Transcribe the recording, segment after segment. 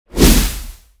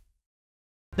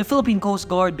The Philippine Coast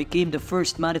Guard became the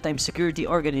first maritime security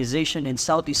organization in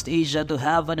Southeast Asia to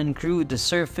have an uncrewed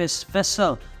surface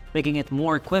vessel, making it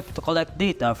more equipped to collect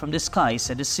data from the skies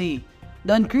and the sea.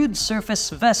 The uncrewed surface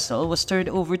vessel was turned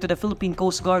over to the Philippine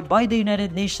Coast Guard by the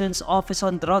United Nations Office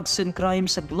on Drugs and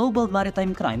Crime's Global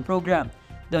Maritime Crime Program.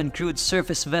 The uncrewed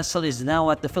surface vessel is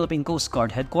now at the Philippine Coast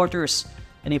Guard headquarters.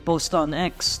 In a post on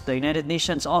X, the United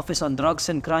Nations Office on Drugs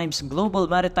and Crime's Global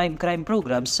Maritime Crime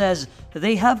Program says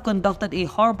they have conducted a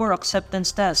harbor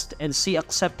acceptance test and sea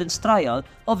acceptance trial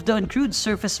of the uncrewed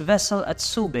surface vessel at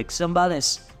Subic,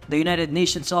 Zambales. The United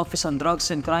Nations Office on Drugs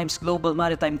and Crime's Global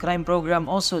Maritime Crime Program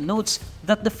also notes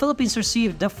that the Philippines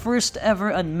received the first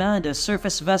ever unmanned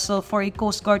surface vessel for a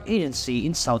Coast Guard agency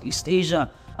in Southeast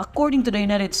Asia. According to the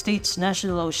United States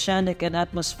National Oceanic and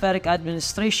Atmospheric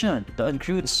Administration, the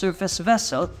uncrewed surface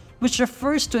vessel, which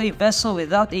refers to a vessel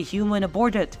without a human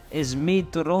aboard it, is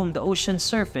made to roam the ocean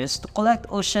surface to collect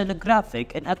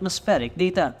oceanographic and atmospheric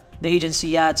data. The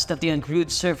agency adds that the uncrewed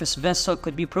surface vessel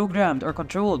could be programmed or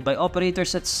controlled by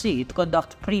operators at sea to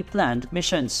conduct pre-planned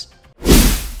missions.